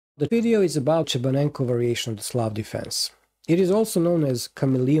The video is about Chebanenko variation of the Slav defense. It is also known as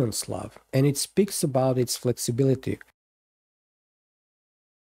Chameleon Slav, and it speaks about its flexibility.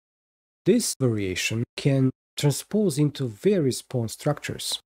 This variation can transpose into various pawn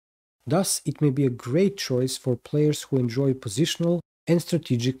structures. Thus, it may be a great choice for players who enjoy positional and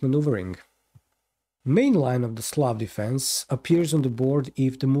strategic maneuvering. Main line of the Slav defense appears on the board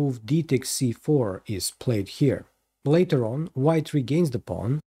if the move d takes c4 is played here. Later on, white regains the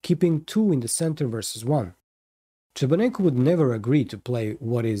pawn, keeping 2 in the center versus 1. Chebanenko would never agree to play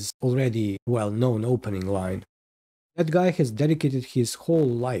what is already well-known opening line. That guy has dedicated his whole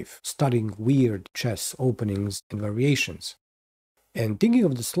life studying weird chess openings and variations. And thinking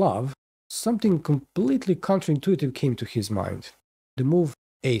of the Slav, something completely counterintuitive came to his mind. The move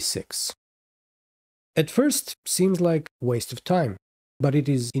a6. At first, seems like a waste of time, but it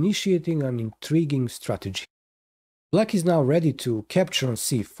is initiating an intriguing strategy. Black is now ready to capture on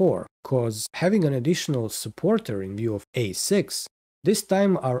c4, cause having an additional supporter in view of a6, this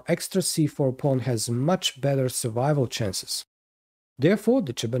time our extra c4 pawn has much better survival chances. Therefore,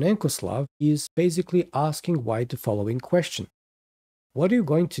 the Chebanenko Slav is basically asking white the following question. What are you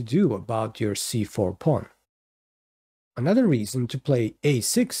going to do about your c4 pawn? Another reason to play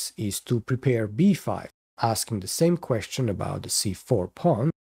a6 is to prepare b5, asking the same question about the c4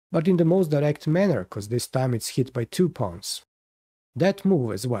 pawn, but in the most direct manner, because this time it's hit by 2 pawns. That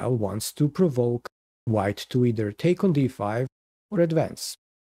move as well wants to provoke white to either take on d5 or advance.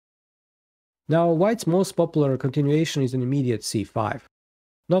 Now, white's most popular continuation is an immediate c5.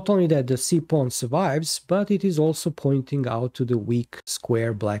 Not only that the c-pawn survives, but it is also pointing out to the weak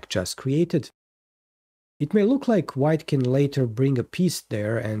square black just created. It may look like white can later bring a piece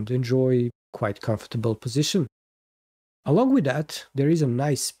there and enjoy quite comfortable position. Along with that, there is a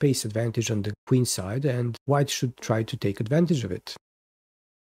nice space advantage on the queen side, and white should try to take advantage of it.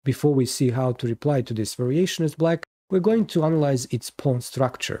 Before we see how to reply to this variation as black, we're going to analyze its pawn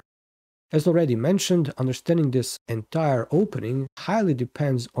structure. As already mentioned, understanding this entire opening highly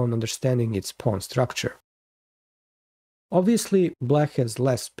depends on understanding its pawn structure. Obviously, black has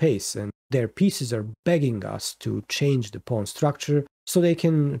less space, and their pieces are begging us to change the pawn structure so they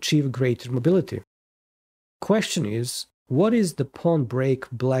can achieve greater mobility. Question is, what is the pawn break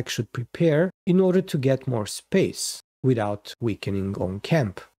black should prepare in order to get more space without weakening on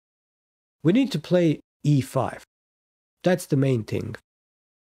camp? We need to play e5. That's the main thing.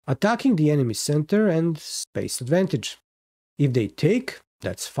 Attacking the enemy center and space advantage. If they take,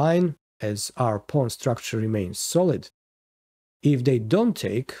 that's fine, as our pawn structure remains solid. If they don't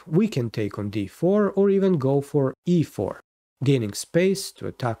take, we can take on d4 or even go for e4, gaining space to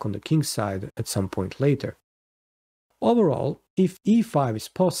attack on the king side at some point later. Overall, if e5 is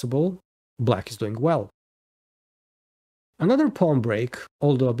possible, black is doing well. Another pawn break,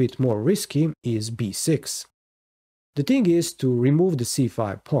 although a bit more risky, is b6. The thing is to remove the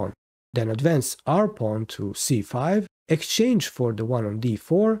c5 pawn, then advance our pawn to c5, exchange for the one on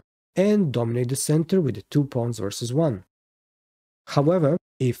d4, and dominate the center with the 2 pawns versus 1. However,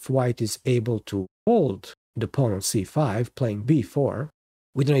 if white is able to hold the pawn on c5 playing b4,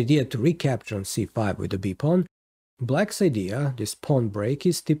 with an idea to recapture on c5 with the b pawn, black's idea, this pawn break,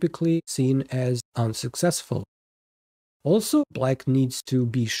 is typically seen as unsuccessful. Also, black needs to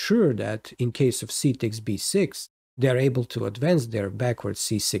be sure that in case of c takes b6, they are able to advance their backward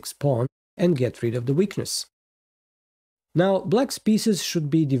c6 pawn and get rid of the weakness. Now, black's pieces should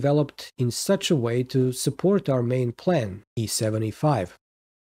be developed in such a way to support our main plan, e7, e5.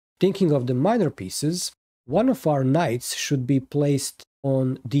 Thinking of the minor pieces, one of our knights should be placed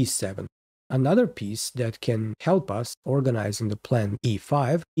on d7. Another piece that can help us organizing the plan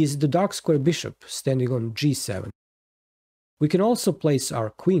e5 is the dark square bishop standing on g7. We can also place our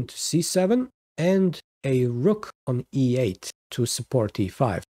queen to c7 and a rook on e8 to support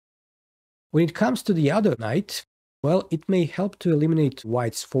e5. When it comes to the other knight, well, it may help to eliminate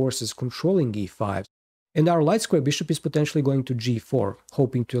white's forces controlling e5, and our light square bishop is potentially going to g4,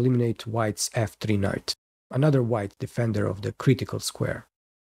 hoping to eliminate white's f3 knight, another white defender of the critical square.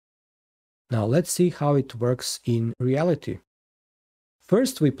 Now let's see how it works in reality.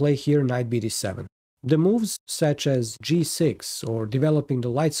 First, we play here knight bd7. The moves such as g6 or developing the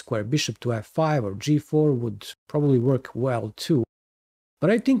light square bishop to f5 or g4 would probably work well too, but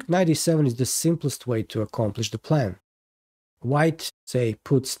I think knight e7 is the simplest way to accomplish the plan. White, say,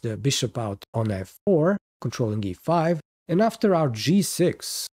 puts the bishop out on f4, controlling e5, and after our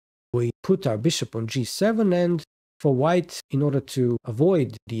g6, we put our bishop on g7, and for white, in order to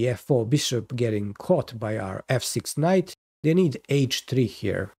avoid the f4 bishop getting caught by our f6 knight, they need h3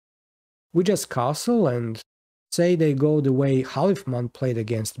 here. We just castle, and say they go the way Halifman played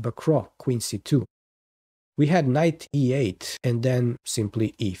against Bakro, queen c2. We had knight e8 and then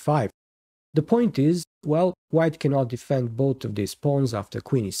simply e5. The point is, well, white cannot defend both of these pawns after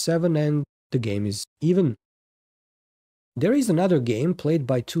queen e7 and the game is even. There is another game played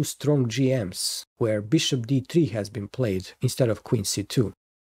by two strong GMs, where bishop d3 has been played instead of queen c2.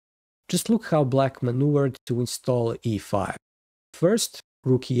 Just look how black maneuvered to install e5. First,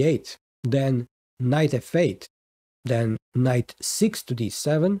 rook e8, then knight f8, then knight 6 to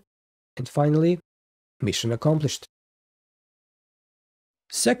d7, and finally, mission accomplished.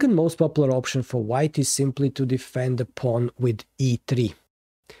 Second most popular option for white is simply to defend the pawn with e3.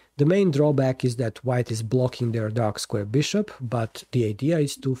 The main drawback is that white is blocking their dark square bishop, but the idea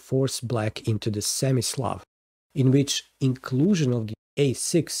is to force black into the Semi-Slav, in which inclusion of the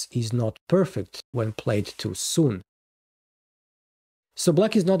a6 is not perfect when played too soon. So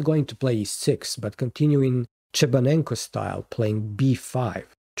black is not going to play e6, but continue in Chebanenko style, playing b5,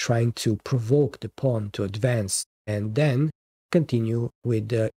 trying to provoke the pawn to advance, and then continue with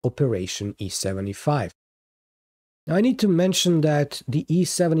the operation e75. Now I need to mention that the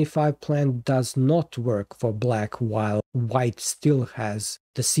e75 plan does not work for black while white still has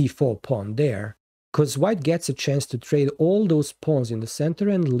the c4 pawn there, because white gets a chance to trade all those pawns in the center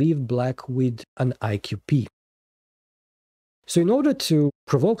and leave black with an IQP. So in order to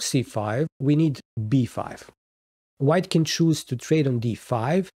provoke c5, we need b5. White can choose to trade on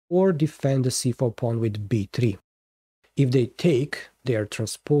d5 or defend the c4 pawn with b3. If they take, they are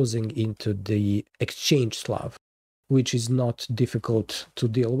transposing into the exchange Slav, which is not difficult to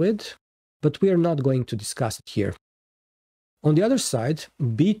deal with, but we are not going to discuss it here. On the other side,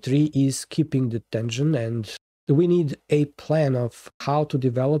 b3 is keeping the tension, and we need a plan of how to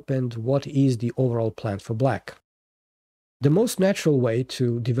develop and what is the overall plan for black. The most natural way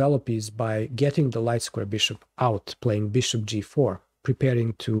to develop is by getting the light square bishop out, playing bishop g4,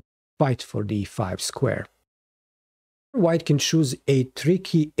 preparing to fight for the e5 square. White can choose a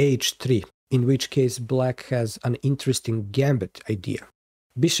tricky h3, in which case black has an interesting gambit idea.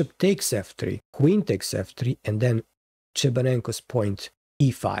 Bishop takes f3, queen takes f3, and then Chebanenko's point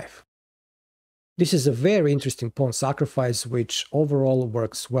e5. This is a very interesting pawn sacrifice which overall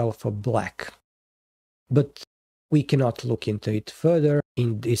works well for black. But we cannot look into it further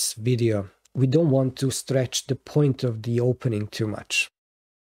in this video. We don't want to stretch the point of the opening too much.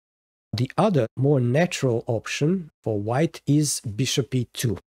 The other, more natural option for white is bishop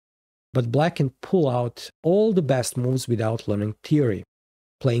e2. But black can pull out all the best moves without learning theory,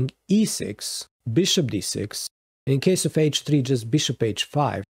 playing e6, bishop d6, and in case of h3 just bishop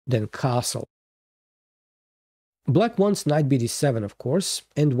h5, then castle. Black wants knight bd7 of course,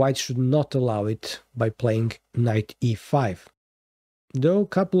 and white should not allow it by playing knight e5. Though a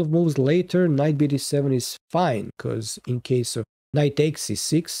couple of moves later, knight bd7 is fine, because in case of knight takes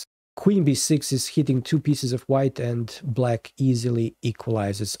c6, queen b6 is hitting two pieces of white and black easily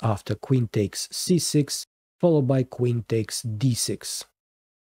equalizes after queen takes c6, followed by queen takes d6.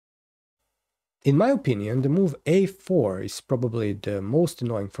 In my opinion, the move a4 is probably the most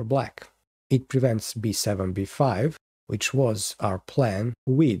annoying for black. It prevents b7, b5, which was our plan,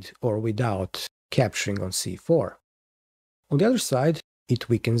 with or without capturing on c4. On the other side, it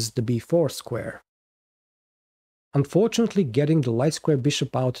weakens the b4 square. Unfortunately, getting the light square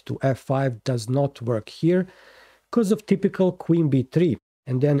bishop out to f5 does not work here because of typical queen b3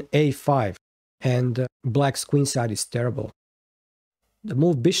 and then a5, and black's queenside is terrible. The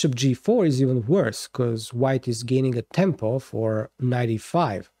move bishop g4 is even worse because white is gaining a tempo for knight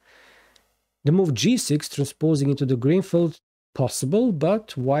e5. The move g6 transposing into the Grunfeld possible,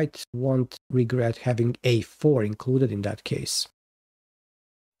 but white won't regret having a4 included in that case.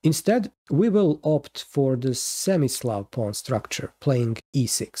 Instead, we will opt for the Semi-Slav pawn structure, playing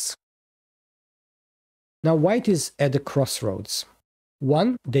e6. Now white is at the crossroads.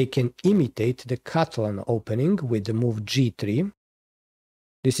 One, they can imitate the Catalan opening with the move g3.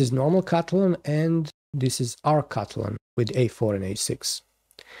 This is normal Catalan and this is our Catalan with a4 and a6.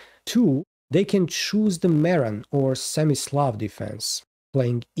 Two, they can choose the Meran or Semi-Slav defense,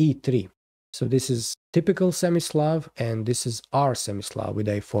 playing e3. So this is typical Semi-Slav and this is our Semi-Slav with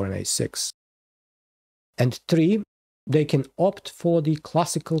a4 and a6. And three, they can opt for the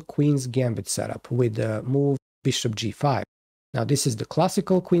classical Queen's Gambit setup with the move bishop g5. Now this is the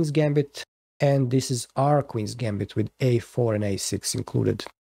classical Queen's Gambit and this is our Queen's Gambit with a4 and a6 included.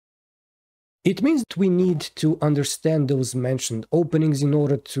 It means that we need to understand those mentioned openings in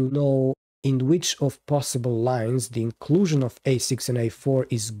order to know in which of possible lines the inclusion of a6 and a4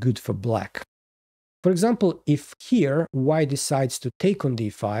 is good for black. For example, if here white decides to take on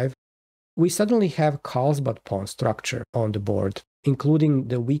d5, we suddenly have Carlsbad pawn structure on the board, including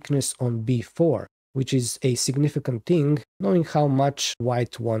the weakness on b4, which is a significant thing, knowing how much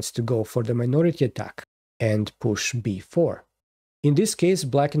white wants to go for the minority attack and push b4. In this case,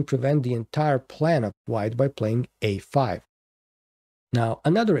 black can prevent the entire plan of white by playing a5. Now,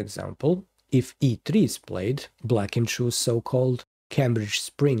 another example, if e3 is played, black can choose so-called Cambridge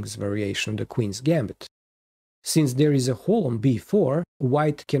Springs variation of the Queen's Gambit. Since there is a hole on b4,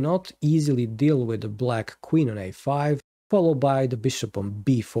 white cannot easily deal with the black queen on a5, followed by the bishop on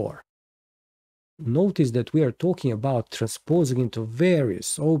b4. Notice that we are talking about transposing into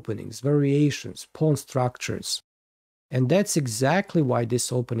various openings, variations, pawn structures. And that's exactly why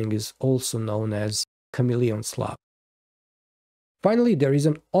this opening is also known as Chameleon Slav. Finally, there is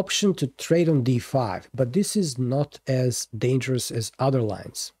an option to trade on d5, but this is not as dangerous as other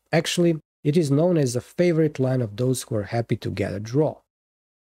lines. Actually, it is known as a favorite line of those who are happy to get a draw.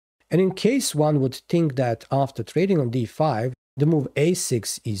 And in case one would think that after trading on d5, the move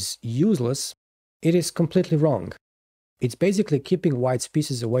a6 is useless, it is completely wrong. It's basically keeping white's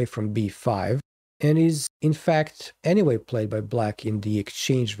pieces away from b5, and is, in fact, anyway played by black in the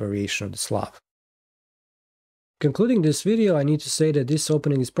exchange variation of the Slav. Concluding this video, I need to say that this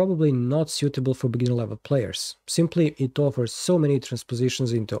opening is probably not suitable for beginner-level players. Simply, it offers so many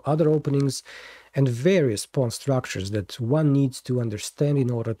transpositions into other openings and various pawn structures that one needs to understand in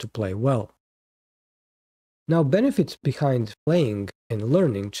order to play well. Now, benefit behind playing and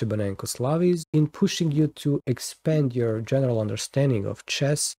learning Chebanenko Slav is in pushing you to expand your general understanding of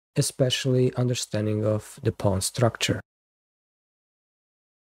chess, especially understanding of the pawn structure.